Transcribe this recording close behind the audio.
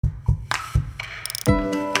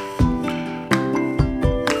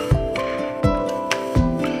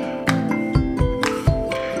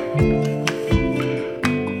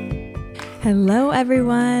Hello,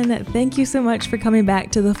 everyone. Thank you so much for coming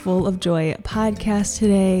back to the Full of Joy podcast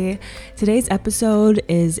today. Today's episode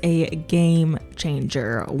is a game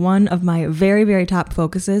changer. One of my very, very top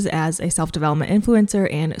focuses as a self-development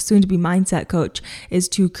influencer and soon-to-be mindset coach is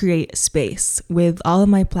to create space. With all of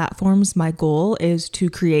my platforms, my goal is to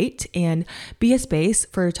create and be a space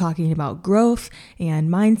for talking about growth and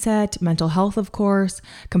mindset, mental health, of course,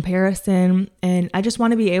 comparison, and I just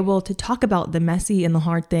want to be able to talk about the messy and the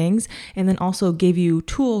hard things, and then also give you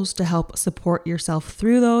tools to help support yourself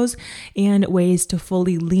through those and ways to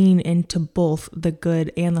fully lean into both the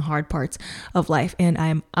good and the hard parts of life. And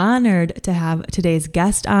I'm honored to have today's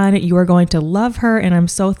guest on. You are going to love her, and I'm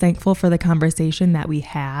so thankful for the conversation that we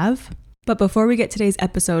have. But before we get today's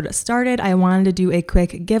episode started, I wanted to do a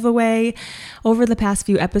quick giveaway. Over the past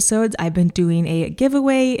few episodes, I've been doing a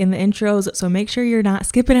giveaway in the intros, so make sure you're not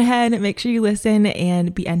skipping ahead. Make sure you listen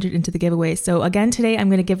and be entered into the giveaway. So again, today I'm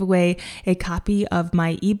going to give away a copy of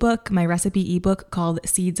my ebook, my recipe ebook called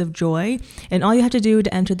Seeds of Joy. And all you have to do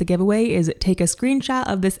to enter the giveaway is take a screenshot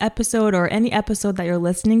of this episode or any episode that you're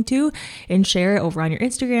listening to and share it over on your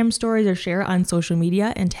Instagram stories or share it on social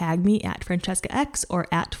media and tag me at Francesca X or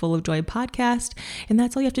at Full of Joy podcast, and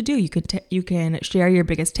that's all you have to do. You can share your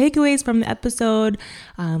biggest takeaways from the episode,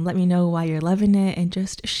 let me know why you're loving it, and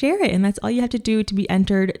just share it. And that's all you have to do to be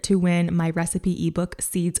entered to win my recipe ebook,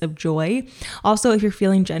 Seeds of Joy. Also, if you're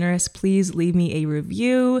feeling generous, please leave me a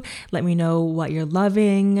review. Let me know what you're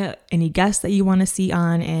loving, any guests that you want to see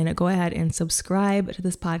on, and go ahead and subscribe to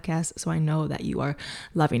this podcast so I know that you are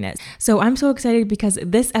loving it. So I'm so excited because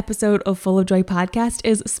this episode of Full of Joy podcast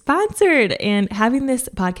is sponsored, and having this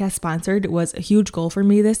podcast sponsored was a huge goal for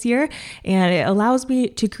me this year, and it allows me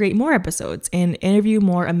to create more episodes and interview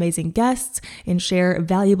more amazing guests and share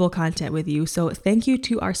valuable content with you. So thank you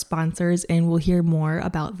to our sponsors, and we'll hear more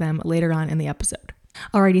about them later on in the episode.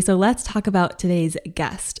 Alrighty, so let's talk about today's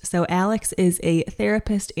guest. So Alex is a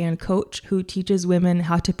therapist and coach who teaches women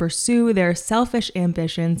how to pursue their selfish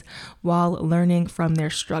ambitions while learning from their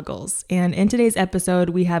struggles. And in today's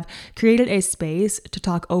episode, we have created a space to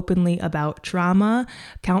talk openly about trauma,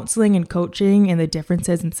 counseling, and coaching and the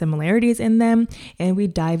differences and similarities in them. And we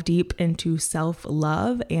dive deep into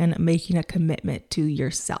self-love and making a commitment to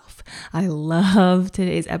yourself. I love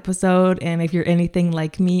today's episode, and if you're anything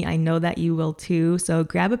like me, I know that you will too. So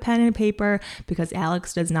grab a pen and paper because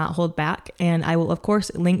Alex does not hold back. And I will, of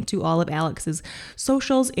course, link to all of Alex's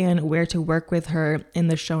socials and where to work with her in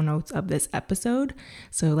the show notes of this episode.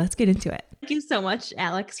 So let's get into it. Thank you so much,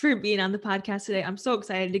 Alex, for being on the podcast today. I'm so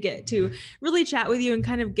excited to get to really chat with you and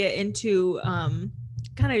kind of get into,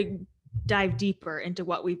 dive deeper into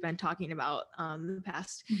what we've been talking about the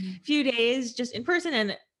past few days, just in person,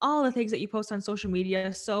 and all the things that you post on social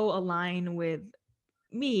media so align with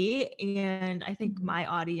me and I think my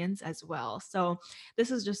audience as well. So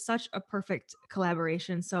this is just such a perfect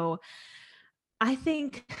collaboration. So I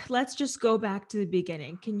think let's just go back to the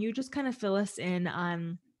beginning. Can you just kind of fill us in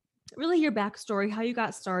on really your backstory, how you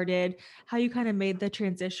got started, how you kind of made the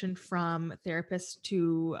transition from therapist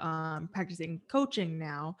to practicing coaching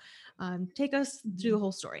now? Take us through the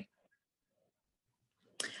whole story.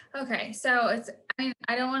 Okay, so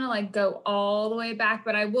I don't want to go all the way back,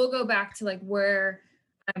 but I will go back to where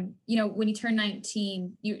when you turn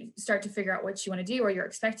 19, you start to figure out what you want to do, or you're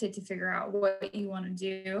expected to figure out what you want to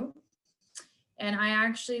do. And I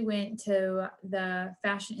actually went to the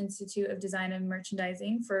Fashion Institute of Design and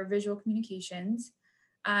Merchandising for visual communications.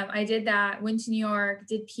 I did that, went to New York,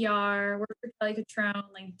 did PR, worked for Kelly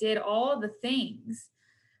Cutrone, did all the things.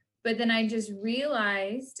 But then I just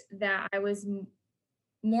realized that I was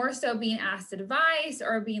more so being asked advice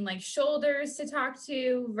or being shoulders to talk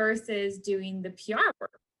to versus doing the PR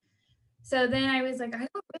work. So then I was I don't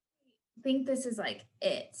really think this is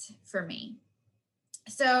it for me.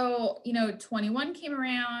 So, 21 came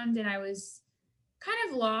around and I was kind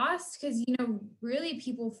of lost because, really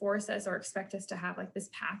people force us or expect us to have this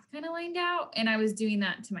path kind of lined out. And I was doing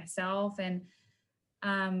that to myself and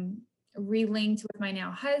relinked with my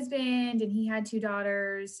now husband, and he had 2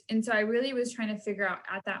 daughters. And so I really was trying to figure out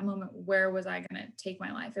at that moment, where was I going to take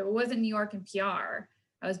my life? If it wasn't New York and PR,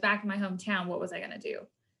 I was back in my hometown. What was I going to do?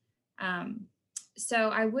 So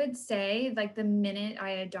I would say the minute I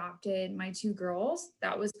adopted my 2 girls,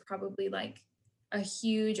 that was probably a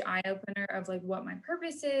huge eye opener of what my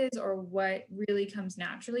purpose is or what really comes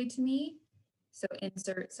naturally to me. So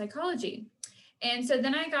insert psychology. And so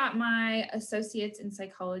then I got my associates in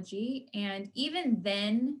psychology. And even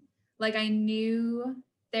then, I knew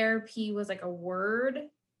therapy was a word,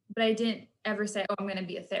 but I didn't ever say, oh, I'm going to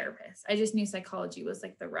be a therapist. I just knew psychology was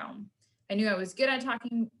the realm. I knew I was good at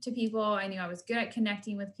talking to people. I knew I was good at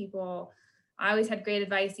connecting with people. I always had great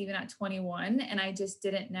advice, even at 21, and I just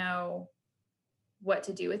didn't know what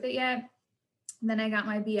to do with it yet. Then I got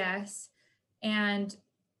my BS, and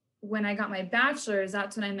when I got my bachelor's,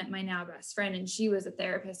 that's when I met my now best friend, and she was a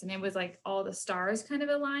therapist, and it was like all the stars kind of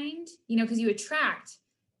aligned, you know, because you attract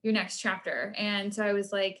your next chapter. And so I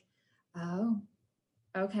was like, oh,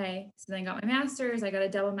 okay. So then I got my master's. I got a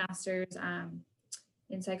double master's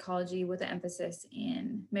in psychology with an emphasis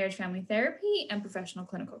in marriage family therapy and professional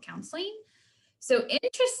clinical counseling. So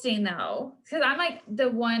interesting though, because I'm like the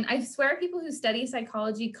one, I swear people who study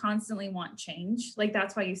psychology constantly want change. Like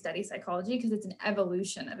that's why you study psychology, because it's an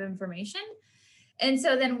evolution of information. And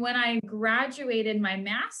so then when I graduated my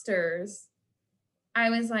master's, I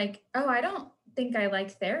was like, oh, I don't think I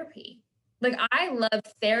like therapy. Like I love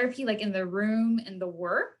therapy, like in the room and the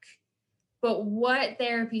work, but what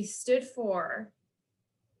therapy stood for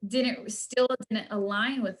still didn't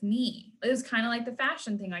align with me. It was kind of like the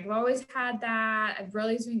fashion thing. Like I've always had that. I've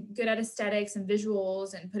really been good at aesthetics and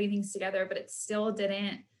visuals and putting things together, but it still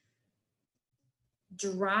didn't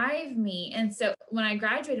drive me. And so when I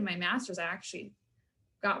graduated my master's, I actually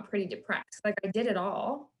got pretty depressed. Like I did it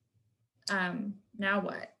all. Now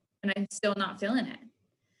what? And I'm still not feeling it.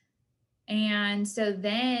 And so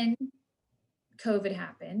then COVID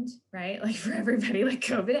happened, right? Like for everybody, like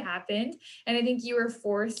COVID happened. And I think you were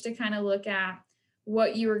forced to kind of look at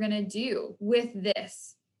what you were going to do with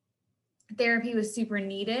this. Therapy was super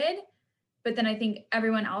needed, but then I think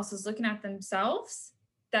everyone else was looking at themselves.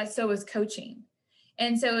 That so was coaching.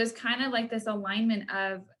 And so it was kind of like this alignment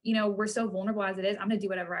of, you know, we're so vulnerable as it is. I'm going to do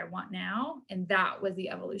whatever I want now. And that was the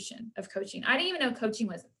evolution of coaching. I didn't even know coaching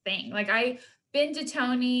was a thing. Like I been to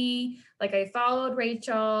Tony, like I followed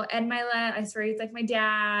Rachel, Ed Milet, I swear he's like my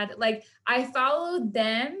dad. Like I followed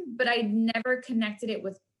them, but I never connected it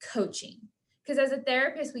with coaching. Because as a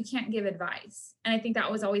therapist, we can't give advice. And I think that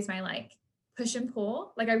was always my like push and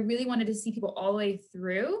pull. Like I really wanted to see people all the way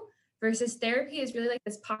through, versus therapy is really like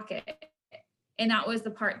this pocket. And that was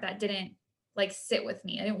the part that didn't like sit with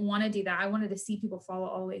me. I didn't want to do that. I wanted to see people follow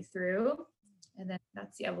all the way through. And then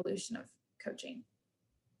that's the evolution of coaching.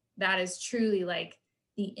 That is truly like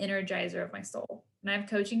the energizer of my soul. When I have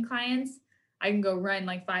coaching clients, I can go run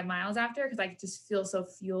like 5 miles after, because I just feel so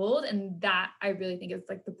fueled. And that I really think is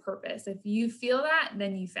like the purpose. If you feel that,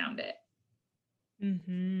 then you found it.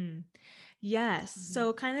 Mm-hmm. Yes.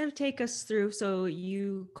 So kind of take us through. So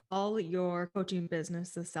you call your coaching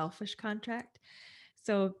business the Selfish Contract.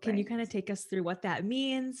 So can you kind of take us through what that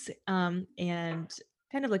means, and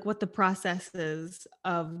kind of like what the processes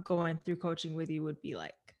of going through coaching with you would be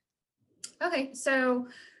like? Okay. So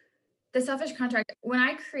the Selfish Contract, when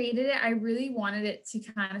I created it, I really wanted it to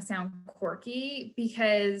kind of sound quirky,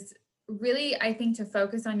 because really, I think to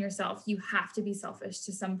focus on yourself, you have to be selfish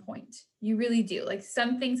to some point. You really do. Like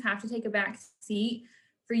some things have to take a back seat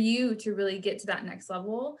for you to really get to that next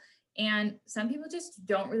level. And some people just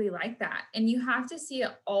don't really like that. And you have to see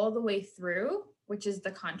it all the way through, which is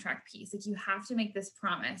the contract piece. Like you have to make this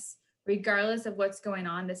promise, regardless of what's going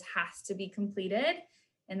on, this has to be completed.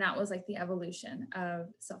 And that was like the evolution of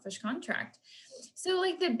Selfish Contract. So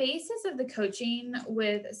like the basis of the coaching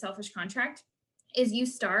with Selfish Contract is you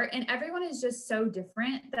start, and everyone is just so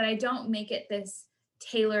different that I don't make it this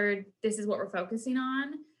tailored, this is what we're focusing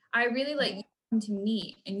on. I really let you come to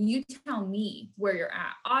me and you tell me where you're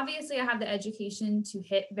at. Obviously, I have the education to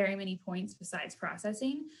hit very many points besides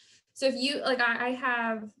processing. So if you, like I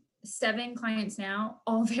have 7 clients now,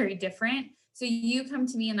 all very different. So you come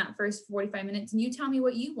to me in that first 45 minutes and you tell me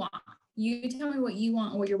what you want. You tell me what you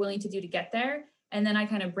want and what you're willing to do to get there. And then I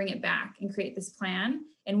kind of bring it back and create this plan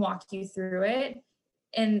and walk you through it.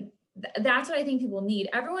 And that's what I think people need.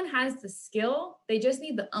 Everyone has the skill. They just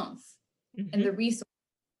need the oomph and the resource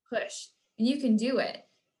push, and you can do it.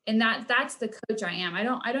 And that's the coach I am. I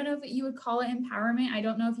don't know if you would call it empowerment. I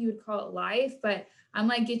don't know if you would call it life, but I'm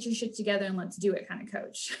like, get your shit together and let's do it kind of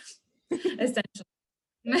coach,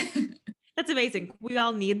 essentially. That's amazing. We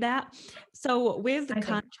all need that. So with the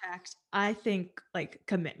contract, I think like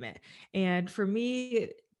commitment. And for me,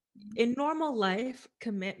 in normal life,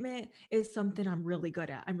 commitment is something I'm really good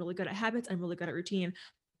at. I'm really good at habits. I'm really good at routine.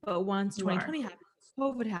 But once 2020 happened,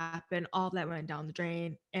 COVID happened, all of that went down the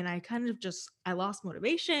drain. And I kind of I lost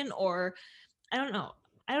motivation, or I don't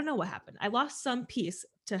know what happened. I lost some piece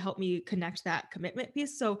to help me connect that commitment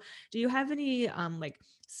piece. So do you have any like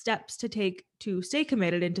steps to take to stay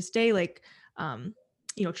committed and to stay like,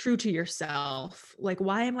 true to yourself? Like,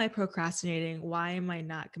 why am I procrastinating? Why am I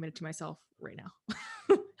not committed to myself right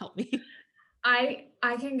now? Help me. I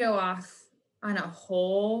can go off on a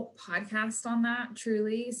whole podcast on that,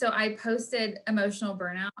 truly. So I posted emotional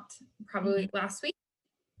burnout probably last week.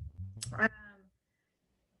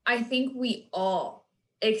 I think we all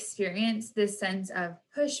experience this sense of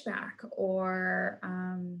pushback or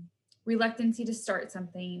reluctancy to start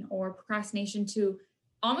something or procrastination to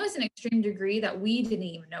almost an extreme degree that we didn't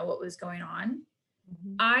even know what was going on.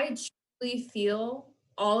 Mhm. I truly feel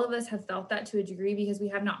all of us have felt that to a degree because we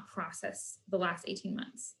have not processed the last 18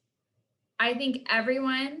 months. I think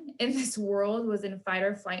everyone in this world was in fight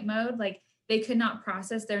or flight mode. Like they could not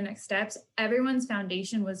process their next steps. Everyone's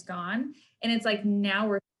foundation was gone. And it's like now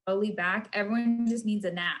we're slowly back. Everyone just needs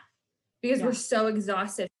a nap because we're so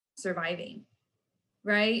exhausted surviving.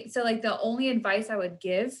 Right. So, like, the only advice I would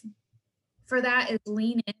give for that is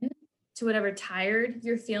lean in to whatever tired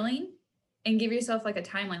you're feeling and give yourself like a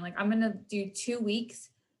timeline. Like, I'm going to do 2 weeks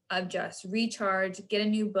of just recharge, get a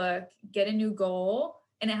new book, get a new goal.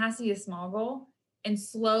 And it has to be a small goal and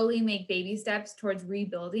slowly make baby steps towards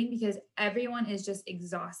rebuilding because everyone is just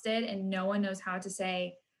exhausted and no one knows how to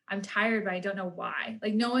say, I'm tired, but I don't know why.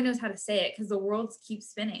 Like, no one knows how to say it because the world keeps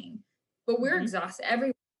spinning, but we're exhausted.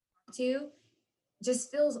 Everyone to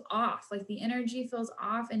just feels off. Like the energy feels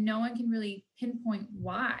off and no one can really pinpoint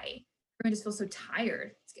why. Everyone just feels so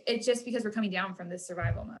tired. It's just because we're coming down from this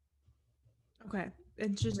survival mode. Okay.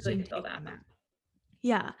 Interesting Really take feel that. on that.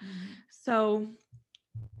 Yeah. So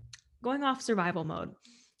going off survival mode,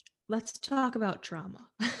 let's talk about trauma.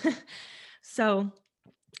 So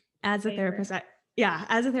as a therapist,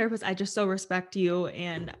 as a therapist, I just so respect you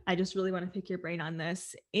and I just really want to pick your brain on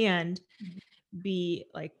this and be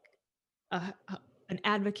like an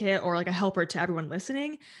advocate or like a helper to everyone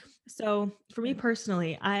listening. So for me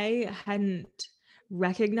personally, I hadn't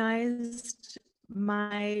recognized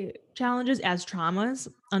my challenges as traumas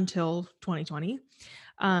until 2020.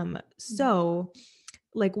 So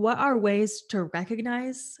like what are ways to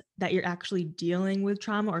recognize that you're actually dealing with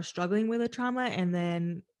trauma or struggling with a trauma? And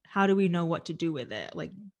then how do we know what to do with it?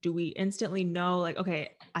 Like, do we instantly know like,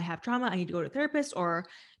 okay, I have trauma, I need to go to a therapist, or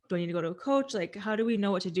do I need to go to a coach? Like, how do we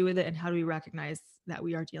know what to do with it? And how do we recognize that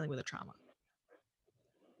we are dealing with a trauma?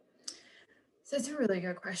 So it's a really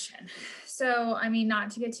good question. So, I mean,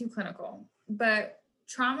 not to get too clinical, but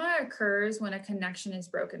trauma occurs when a connection is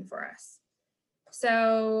broken for us.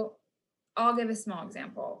 So I'll give a small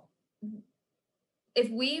example. If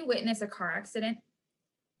we witness a car accident,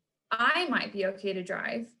 I might be okay to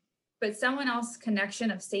drive, but someone else's connection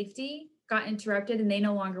of safety got interrupted and they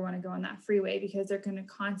no longer want to go on that freeway because they're going to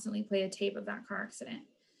constantly play a tape of that car accident.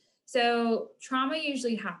 So trauma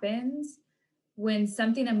usually happens when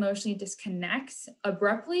something emotionally disconnects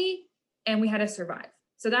abruptly and we had to survive.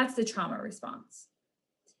 So that's the trauma response.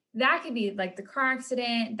 That could be like the car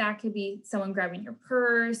accident, that could be someone grabbing your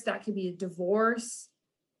purse, that could be a divorce.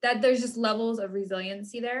 That there's just levels of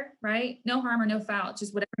resiliency there, right? No harm or no foul. It's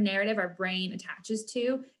just whatever narrative our brain attaches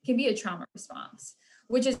to can be a trauma response,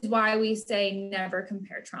 which is why we say never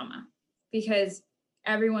compare trauma because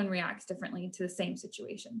everyone reacts differently to the same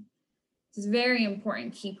situation. It's a very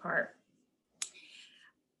important key part.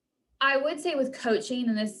 I would say with coaching,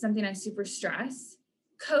 and this is something I super stress,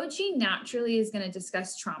 coaching naturally is going to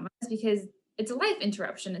discuss traumas because it's a life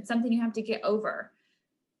interruption. It's something you have to get over.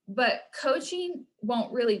 But coaching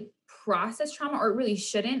won't really process trauma, or it really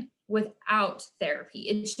shouldn't, without therapy.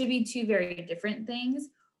 It should be two very different things.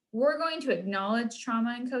 We're going to acknowledge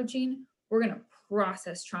trauma in coaching. We're going to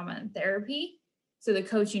process trauma in therapy so the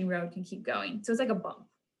coaching road can keep going. So it's like a bump,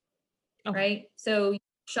 right? So you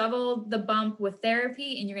shovel the bump with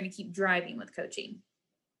therapy and you're going to keep driving with coaching.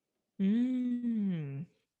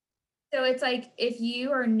 So it's like if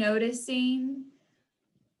you are noticing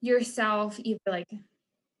yourself either like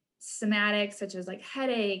somatics such as like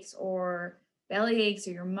headaches or belly aches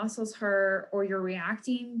or your muscles hurt or you're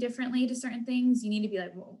reacting differently to certain things, you need to be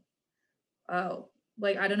like, well, oh,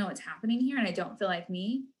 like I don't know what's happening here and I don't feel like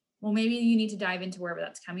me. Well, maybe you need to dive into wherever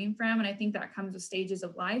that's coming from. And I think that comes with stages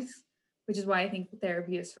of life, which is why I think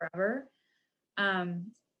therapy is forever.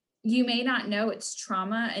 You may not know it's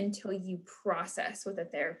trauma until you process with a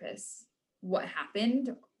therapist what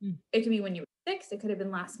happened. It could be when you were 6, it could have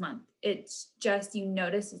been last month. It's just you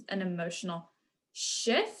notice an emotional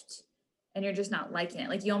shift and you're just not liking it.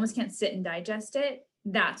 Like you almost can't sit and digest it.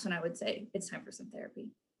 That's when I would say it's time for some therapy.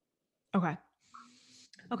 Okay.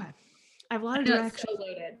 I have a lot of directions. So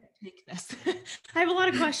loaded. Take this. I have a lot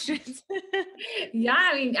of questions. Yeah,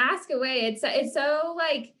 I mean, ask away. It's so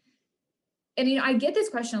like, and you know, I get this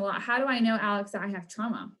question a lot. How do I know, Alex, that I have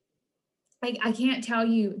trauma? Like, I can't tell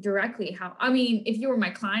you directly how. I mean, if you were my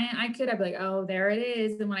client, I'd be like, oh, there it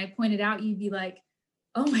is. And when I point it out, you'd be like,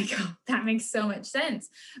 oh my God, that makes so much sense.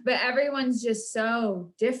 But everyone's just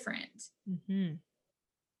so different.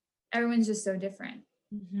 Everyone's just so different.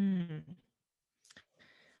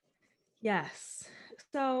 Yes.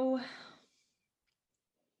 So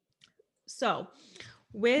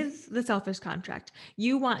with the selfish contract,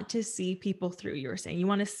 you want to see people through, you were saying. You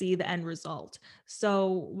want to see the end result.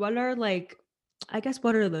 So what are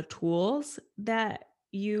what are the tools that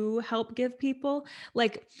you help give people?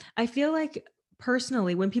 Like, I feel like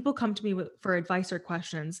personally, when people come to me for advice or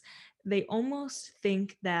questions, they almost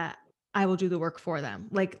think that I will do the work for them.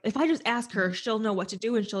 Like, if I just ask her, she'll know what to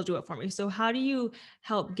do and she'll do it for me. So how do you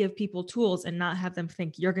help give people tools and not have them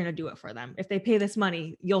think you're going to do it for them? If they pay this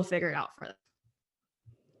money, you'll figure it out for them.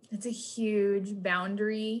 It's a huge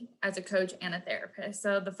boundary as a coach and a therapist.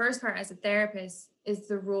 So the first part as a therapist is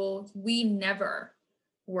the rule: we never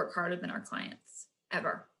work harder than our clients,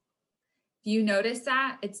 ever. If you notice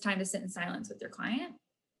that, it's time to sit in silence with your client,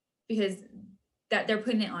 because that they're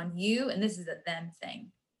putting it on you and this is a them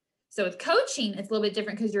thing. So with coaching, it's a little bit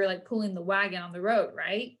different because you're like pulling the wagon on the road,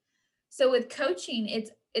 right? So with coaching,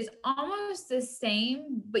 it's almost the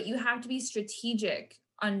same, but you have to be strategic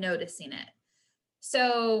on noticing it.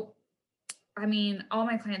 So, I mean, all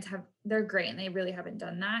my clients they're great and they really haven't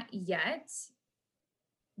done that yet.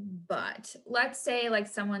 But let's say like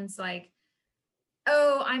someone's like,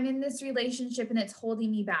 oh, I'm in this relationship and it's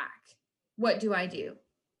holding me back. What do I do?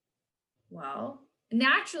 Well,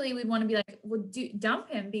 naturally we'd want to be like, well, dump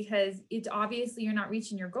him, because it's obviously you're not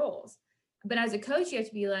reaching your goals. But as a coach, you have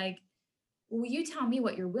to be like, well, you tell me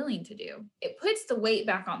what you're willing to do. It puts the weight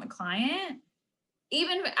back on the client.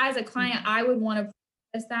 Even as a client, I would want to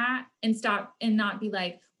process that and stop and not be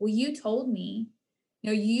like, well, you told me,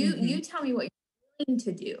 you tell me what you're willing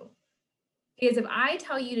to do. Because if I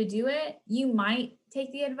tell you to do it, you might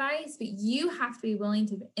take the advice, but you have to be willing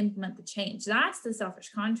to implement the change. That's the selfish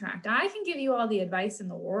contract. I can give you all the advice in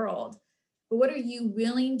the world, but what are you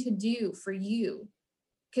willing to do for you?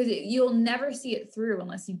 Because you'll never see it through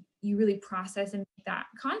unless you really process and make that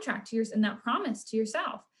contract to yourself and that promise to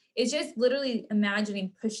yourself. It's just literally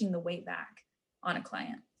imagining pushing the weight back on a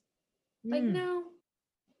client. Like, no.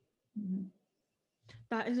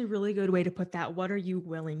 That is a really good way to put that. What are you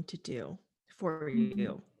willing to do for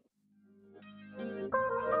you?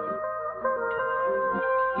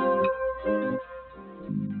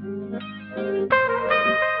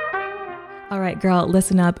 All right, girl,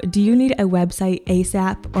 listen up. Do you need a website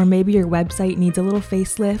ASAP? Or maybe your website needs a little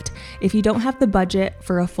facelift? If you don't have the budget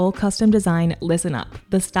for a full custom design, listen up.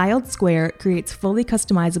 The Styled Square creates fully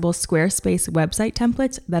customizable Squarespace website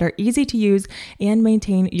templates that are easy to use and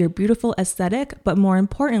maintain your beautiful aesthetic, but more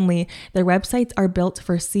importantly, their websites are built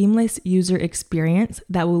for seamless user experience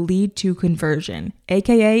that will lead to conversion,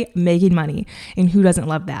 aka making money. And who doesn't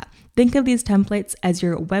love that? Think of these templates as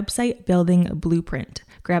your website building blueprint.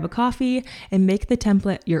 Grab a coffee and make the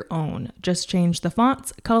template your own. Just change the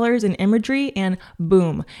fonts, colors, and imagery, and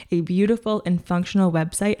boom, a beautiful and functional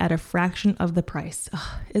website at a fraction of the price.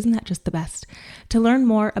 Oh, isn't that just the best? To learn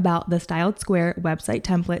more about the Styled Square website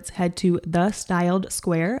templates, head to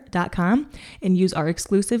thestyledsquare.com and use our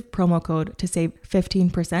exclusive promo code to save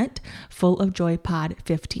 15%, Full of Joy Pod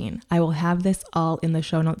 15. I will have this all in the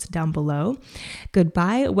show notes down below.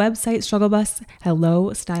 Goodbye, website struggle bus.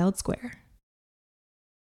 Hello, Styled Square.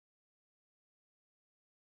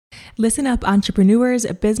 Listen up, entrepreneurs,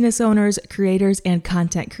 business owners, creators, and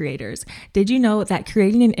content creators. Did you know that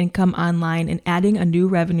creating an income online and adding a new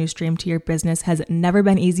revenue stream to your business has never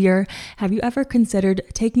been easier? Have you ever considered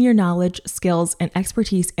taking your knowledge, skills, and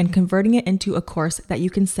expertise and converting it into a course that you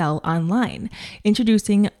can sell online?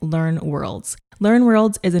 Introducing Learn Worlds. Learn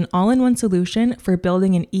Worlds is an all-in-one solution for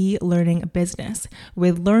building an e-learning business.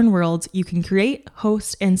 With Learn Worlds, you can create,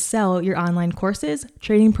 host, and sell your online courses,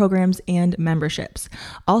 training programs, and memberships.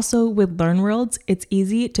 Also, with Learn Worlds, it's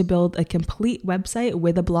easy to build a complete website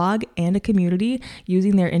with a blog and a community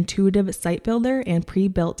using their intuitive site builder and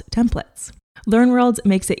pre-built templates. Learn Worlds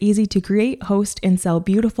makes it easy to create, host, and sell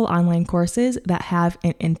beautiful online courses that have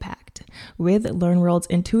an impact. With Learn Worlds'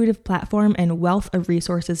 intuitive platform and wealth of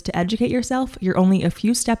resources to educate yourself, you're only a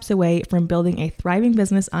few steps away from building a thriving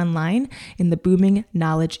business online in the booming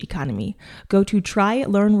knowledge economy. Go to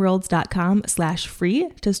trylearnworlds.com/free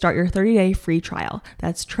to start your 30-day free trial.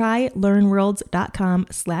 That's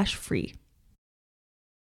trylearnworlds.com/free.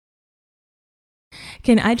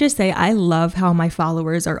 Can I just say, I love how my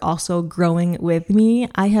followers are also growing with me.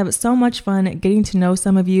 I have so much fun getting to know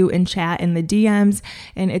some of you in chat in the DMs,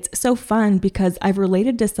 and it's so fun because I've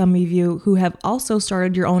related to some of you who have also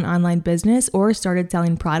started your own online business or started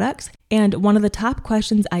selling products. And one of the top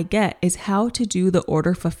questions I get is how to do the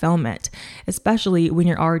order fulfillment, especially when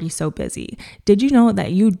you're already so busy. Did you know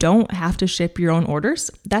that you don't have to ship your own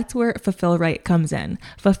orders? That's where Fulfill-Right comes in.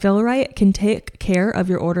 Fulfill-Right can take care of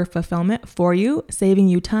your order fulfillment for you, saving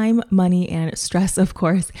you time, money, and stress, of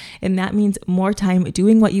course. And that means more time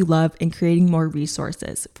doing what you love and creating more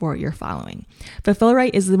resources for your following.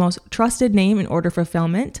 Fulfill-Right is the most trusted name in order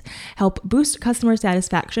fulfillment. Help boost customer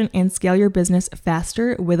satisfaction and scale your business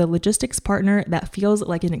faster with a logistics partner that feels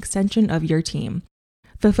like an extension of your team.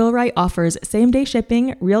 Fulfill-Right offers same-day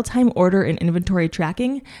shipping, real-time order and inventory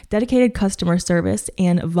tracking, dedicated customer service,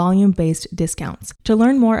 and volume-based discounts. To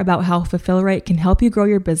learn more about how Fulfill-Right can help you grow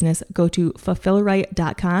your business, go to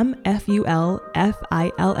fulfillright.com,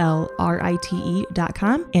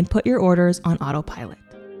 FULFILLRITE.com, and put your orders on autopilot.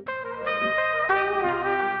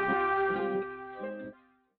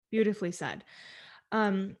 Beautifully said.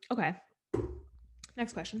 Okay.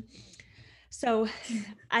 Next question. So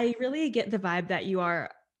I really get the vibe that you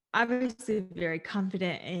are obviously very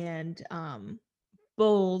confident and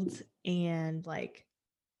bold, and like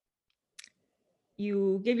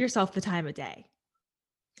you give yourself the time of day.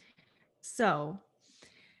 So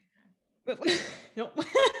nope.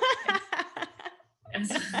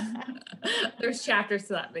 Yes. There's chapters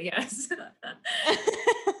to that, but yes.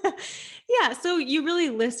 Yeah, so you really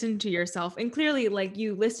listen to yourself, and clearly like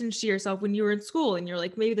you listened to yourself when you were in school and you're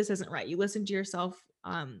like, maybe this isn't right. You listened to yourself,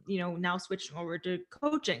 now switching over to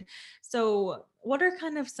coaching. So what are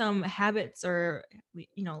kind of some habits or,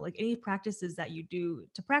 like any practices that you do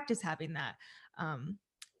to practice having that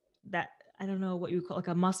I don't know what you call like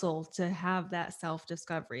a muscle to have that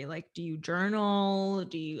self-discovery? Like, do you journal?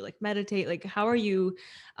 Do you like meditate? Like, how are you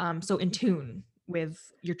so in tune with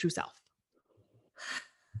your true self?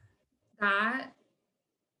 That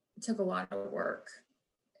took a lot of work.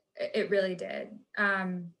 It really did.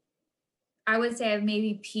 I would say I've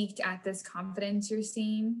maybe peaked at this confidence you're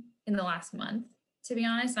seeing in the last month, to be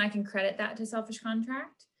honest, and I can credit that to Selfish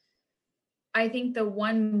Contract. I think the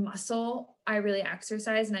one muscle I really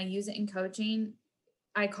exercise, and I use it in coaching,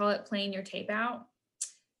 I call it playing your tape out.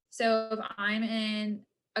 So if I'm in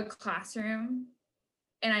a classroom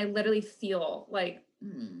and I literally feel like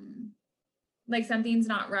something's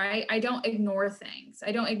not right, I don't ignore things.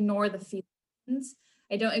 I don't ignore the feelings.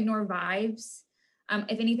 I don't ignore vibes.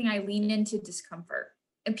 If anything, I lean into discomfort.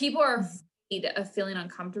 And people are afraid of feeling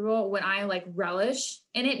uncomfortable when I like relish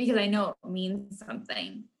in it because I know it means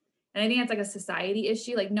something. And I think that's like a society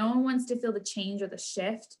issue. Like no one wants to feel the change or the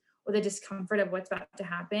shift or the discomfort of what's about to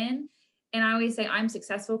happen. And I always say I'm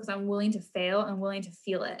successful because I'm willing to fail and willing to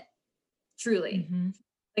feel it. Truly. Mm-hmm.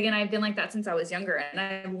 Again, I've been like that since I was younger, and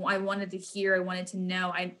I wanted to hear, I wanted to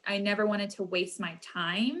know. I never wanted to waste my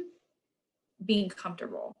time being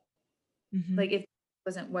comfortable. Mm-hmm. Like if it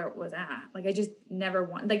wasn't where it was at, like I just never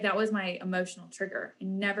want, like that was my emotional trigger. I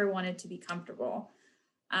never wanted to be comfortable,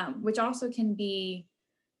 which also can be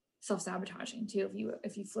self-sabotaging too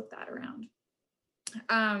if you flip that around.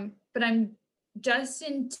 But I'm just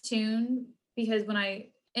in tune because when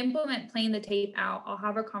I implement playing the tape out, I'll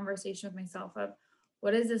have a conversation with myself of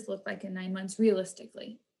what does this look like in 9 months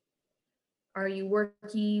realistically? Are you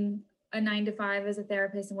working a 9 to 5 as a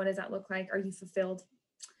therapist, and what does that look like? Are you fulfilled?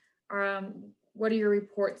 What are your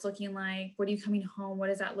reports looking like? What are you coming home? What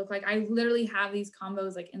does that look like? I literally have these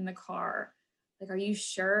combos like in the car. Like, are you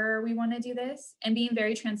sure we want to do this? And being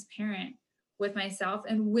very transparent with myself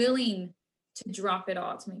and willing to drop it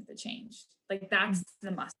all to make the change. Like that's the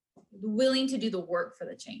must. Willing to do the work for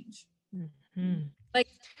the change. Mm-hmm. Like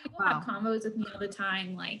people have combos with me all the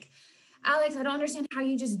time. Like, Alex, I don't understand how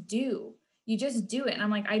you just do. You just do it. And I'm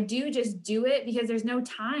like, I do just do it because there's no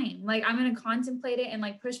time. Like I'm going to contemplate it and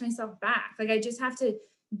like push myself back. Like I just have to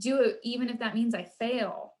do it. Even if that means I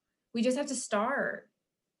fail, we just have to start.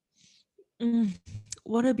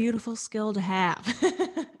 What a beautiful skill to have.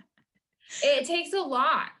 It takes a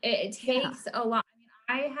lot. It takes a lot.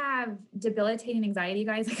 I mean, I have debilitating anxiety,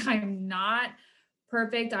 guys. Like I'm not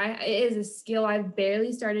perfect. It is a skill. I've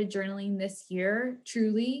barely started journaling this year.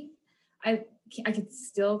 Truly. I could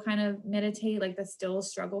still kind of meditate. Like that's still a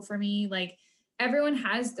struggle for me. Like everyone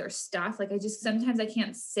has their stuff. Like sometimes I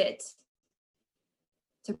can't sit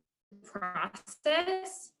to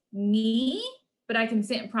process me, but I can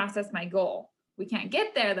sit and process my goal. We can't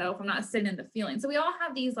get there though if I'm not sitting in the feeling. So we all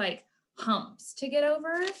have these like humps to get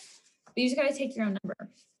over, but you just got to take your own number.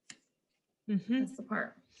 Mm-hmm. That's the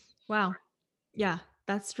part. Wow. Yeah,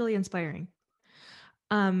 that's really inspiring.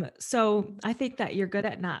 So I think that you're good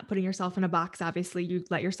at not putting yourself in a box. Obviously, you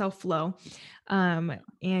let yourself flow.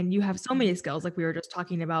 And you have so many skills, like we were just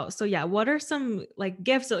talking about. So yeah, what are some like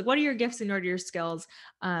gifts? Like, what are your gifts and what are your skills?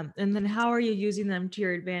 And then how are you using them to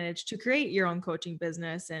your advantage to create your own coaching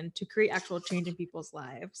business and to create actual change in people's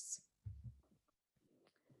lives?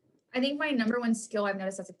 I think my number one skill I've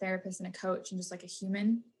noticed as a therapist and a coach and just like a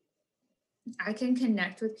human, I can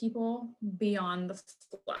connect with people beyond the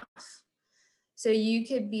fluff. So you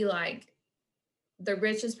could be like the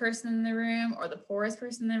richest person in the room or the poorest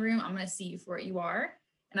person in the room. I'm going to see you for what you are.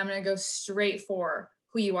 And I'm going to go straight for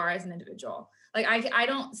who you are as an individual. Like I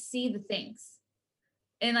don't see the things.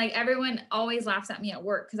 And like everyone always laughs at me at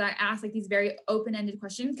work because I ask like these very open-ended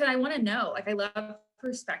questions because I want to know. Like I love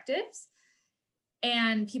perspectives.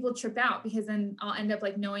 And people trip out because then I'll end up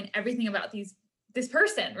like knowing everything about this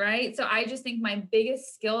person, right? So I just think my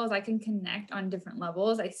biggest skill is I can connect on different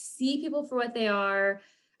levels. I see people for what they are.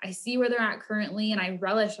 I see where they're at currently, and I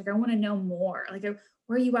relish. Like I want to know more. Like where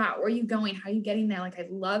are you at? Where are you going? How are you getting there? Like I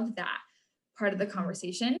love that part of the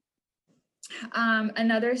conversation.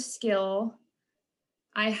 Another skill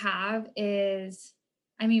I have is,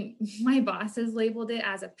 I mean, my boss has labeled it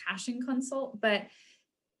as a passion consult, but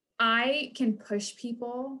I can push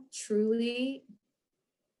people truly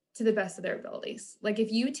to the best of their abilities. Like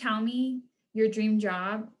if you tell me your dream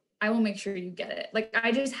job, I will make sure you get it. Like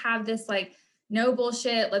I just have this like, no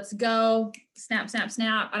bullshit, let's go, snap, snap,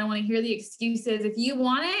 snap. I don't want to hear the excuses. If you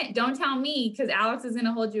want it, don't tell me because Alex is going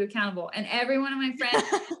to hold you accountable. And every one of my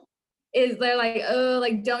friends they're like, oh,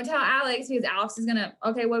 like don't tell Alex because Alex is going to,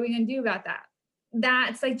 okay, what are we going to do about that?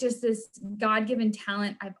 That's like just this God-given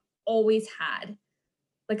talent I've always had.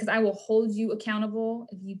 Like, cause I will hold you accountable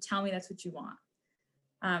if you tell me that's what you want.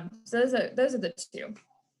 So those are the two.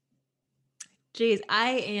 Geez,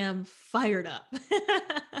 I am fired up.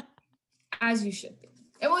 As you should be.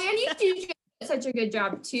 And well, and you do such a good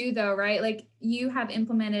job too, though, right? Like you have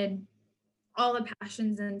implemented all the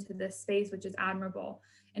passions into this space, which is admirable,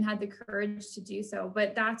 and had the courage to do so.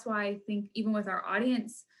 But that's why I think even with our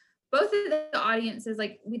audience, both of the audiences,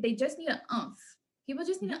 like they just need an oomph. People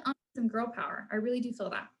just need an oomph, some girl power. I really do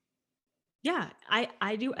feel that. Yeah,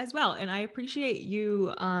 I do as well. And I appreciate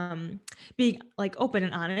you being like open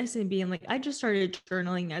and honest and being like, I just started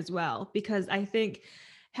journaling as well, because I think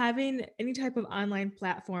having any type of online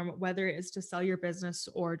platform, whether it's to sell your business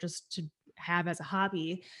or just to have as a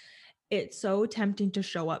hobby, it's so tempting to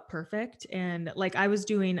show up perfect. And like I was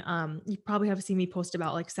doing, you probably have seen me post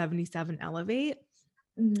about like 77 Elevate.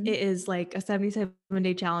 Mm-hmm. It is like a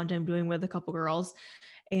 77-day challenge I'm doing with a couple girls.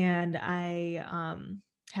 And I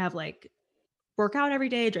have like work out every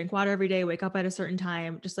day, drink water every day, wake up at a certain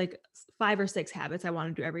time, just like 5 or 6 habits I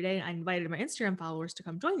want to do every day. And I invited my Instagram followers to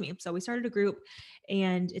come join me. So we started a group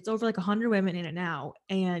and it's over like 100 women in it now.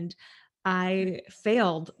 And I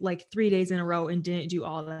failed like 3 days in a row and didn't do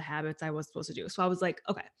all the habits I was supposed to do. So I was like,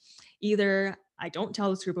 okay, either I don't tell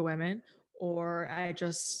this group of women or I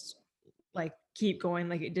just like keep going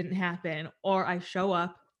like it didn't happen, or I show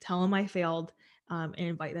up, tell them I failed, and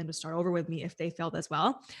invite them to start over with me if they failed as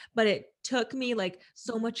well. But it took me like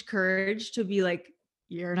so much courage to be like,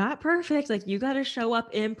 you're not perfect. Like you got to show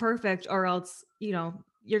up imperfect or else, you're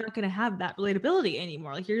not going to have that relatability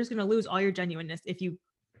anymore. Like you're just going to lose all your genuineness if you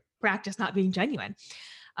practice not being genuine.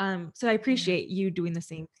 So I appreciate you doing the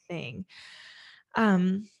same thing.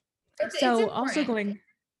 It's So important. also going,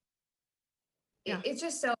 yeah, it's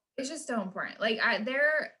just so important. Like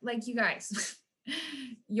they're like, you guys,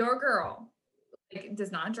 your girl like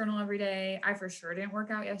does not journal every day. I for sure didn't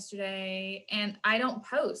work out yesterday, and I don't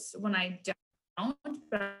post when I don't,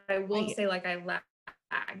 but I will say like I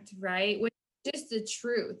lagged, right? Which is just the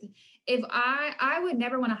truth. If I would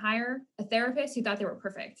never want to hire a therapist who thought they were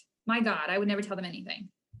perfect. My God, I would never tell them anything.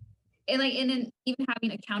 And then even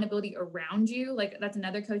having accountability around you, like that's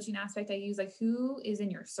another coaching aspect I use. Like who is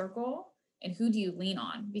in your circle and who do you lean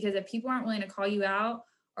on? Because if people aren't willing to call you out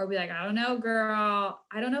or be like, I don't know, girl,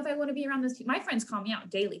 I don't know if I want to be around this. My friends call me out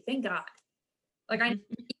daily. Thank God. Like I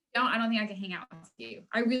don't think I can hang out with you.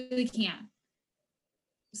 I really can't.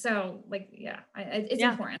 So like, yeah, it's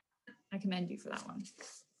important. I commend you for that one.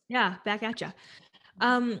 Yeah, back at you.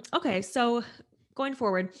 Okay, so going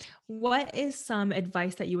forward, what is some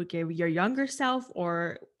advice that you would give your younger self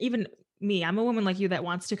or even me? I'm a woman like you that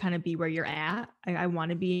wants to kind of be where you're at. I want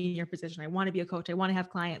to be in your position. I want to be a coach. I want to have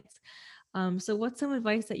clients. So what's some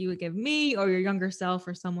advice that you would give me or your younger self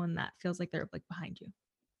or someone that feels like they're like behind you?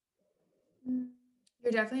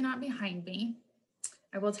 You're definitely not behind me.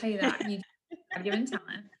 I will tell you that. You have given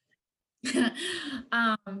talent.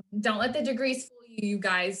 Don't let the degrees fool you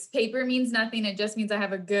guys, paper means nothing. It just means I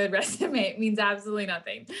have a good resume. It means absolutely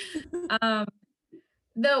nothing.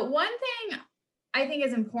 The one thing I think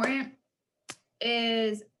is important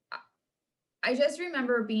is I just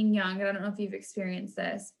remember being young, and I don't know if you've experienced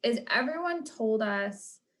this, is everyone told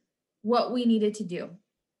us what we needed to do.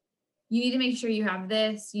 You need to make sure you have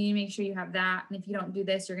this, you need to make sure you have that. And if you don't do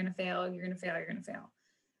this, you're going to fail, you're going to fail, you're going to fail.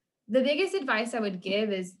 The biggest advice I would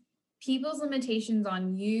give is people's limitations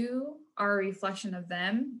on you are a reflection of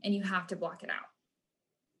them, and you have to block it out.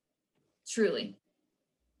 Truly.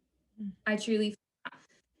 I truly,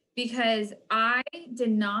 because I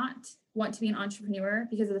did not want to be an entrepreneur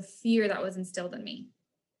because of the fear that was instilled in me.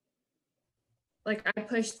 Like I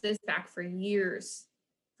pushed this back for years,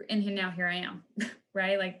 and now here I am,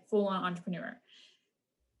 right? Like full on entrepreneur.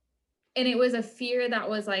 And it was a fear that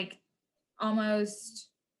was like almost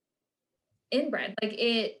inbred. Like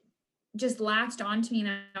it just latched onto me, and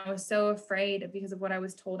I was so afraid because of what I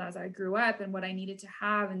was told as I grew up and what I needed to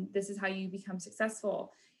have. And this is how you become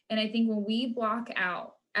successful. And I think when we block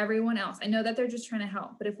out everyone else, I know that they're just trying to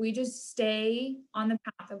help, but if we just stay on the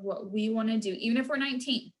path of what we want to do, even if we're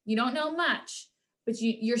 19, you don't know much, but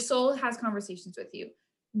your soul has conversations with you.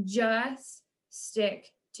 Just stick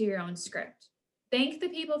to your own script. Thank the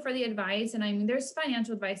people for the advice. And I mean, there's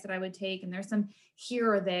financial advice that I would take, and there's some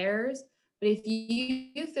here or there's, but if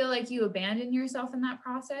you feel like you abandon yourself in that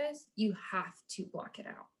process, you have to block it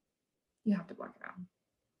out. You have to block it out.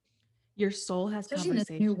 Your soul has especially in this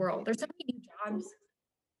new world. There's so many new jobs.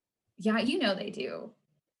 Yeah, you know they do.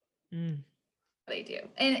 They do.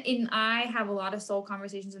 And I have a lot of soul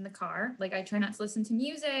conversations in the car. Like I try not to listen to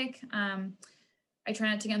music. I try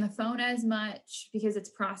not to get on the phone as much because it's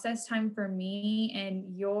process time for me.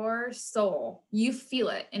 And your soul, you feel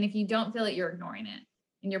it. And if you don't feel it, you're ignoring it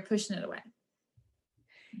and you're pushing it away.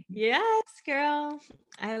 Yes, girl.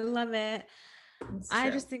 I love it. I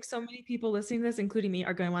just think so many people listening to this, including me,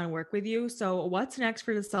 are going to want to work with you. So what's next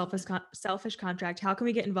for the Selfish Contract? How can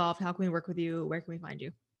we get involved? How can we work with you? Where can we find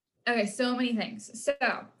you? Okay, so many things. So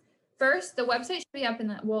first, the website should be up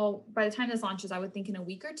by the time this launches, I would think in a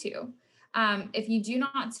week or two. If you do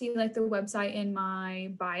not see like the website in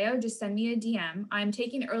my bio, just send me a DM. I'm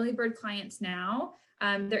taking early bird clients now.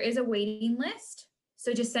 There is a waiting list.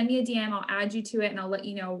 So just send me a DM, I'll add you to it, and I'll let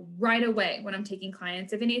you know right away when I'm taking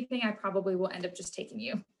clients. If anything, I probably will end up just taking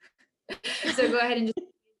you. So go ahead and just,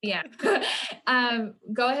 yeah.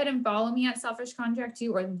 Go ahead and follow me at Selfish Contract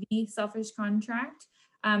 2 or The Selfish Contract.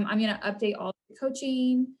 I'm going to update all the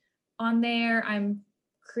coaching on there. I'm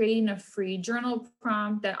creating a free journal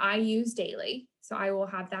prompt that I use daily. So I will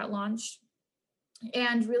have that launched.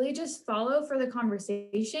 And really just follow for the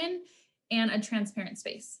conversation and a transparent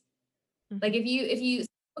space. Like if you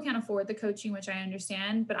can't afford the coaching, which I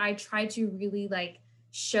understand, but I try to really like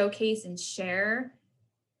showcase and share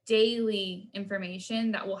daily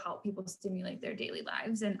information that will help people stimulate their daily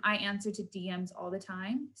lives. And I answer to DMs all the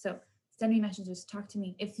time. So send me messages, talk to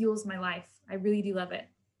me. It fuels my life. I really do love it.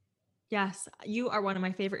 Yes, you are one of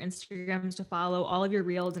my favorite Instagrams to follow. All of your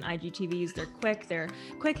reels and IGTVs, they're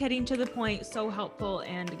quick hitting to the point, so helpful,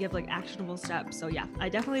 and give like actionable steps. So yeah, I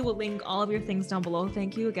definitely will link all of your things down below.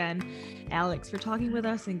 Thank you again, Alex, for talking with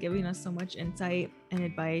us and giving us so much insight and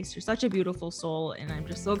advice. You're such a beautiful soul, and I'm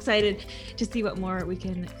just so excited to see what more we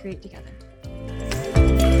can create together.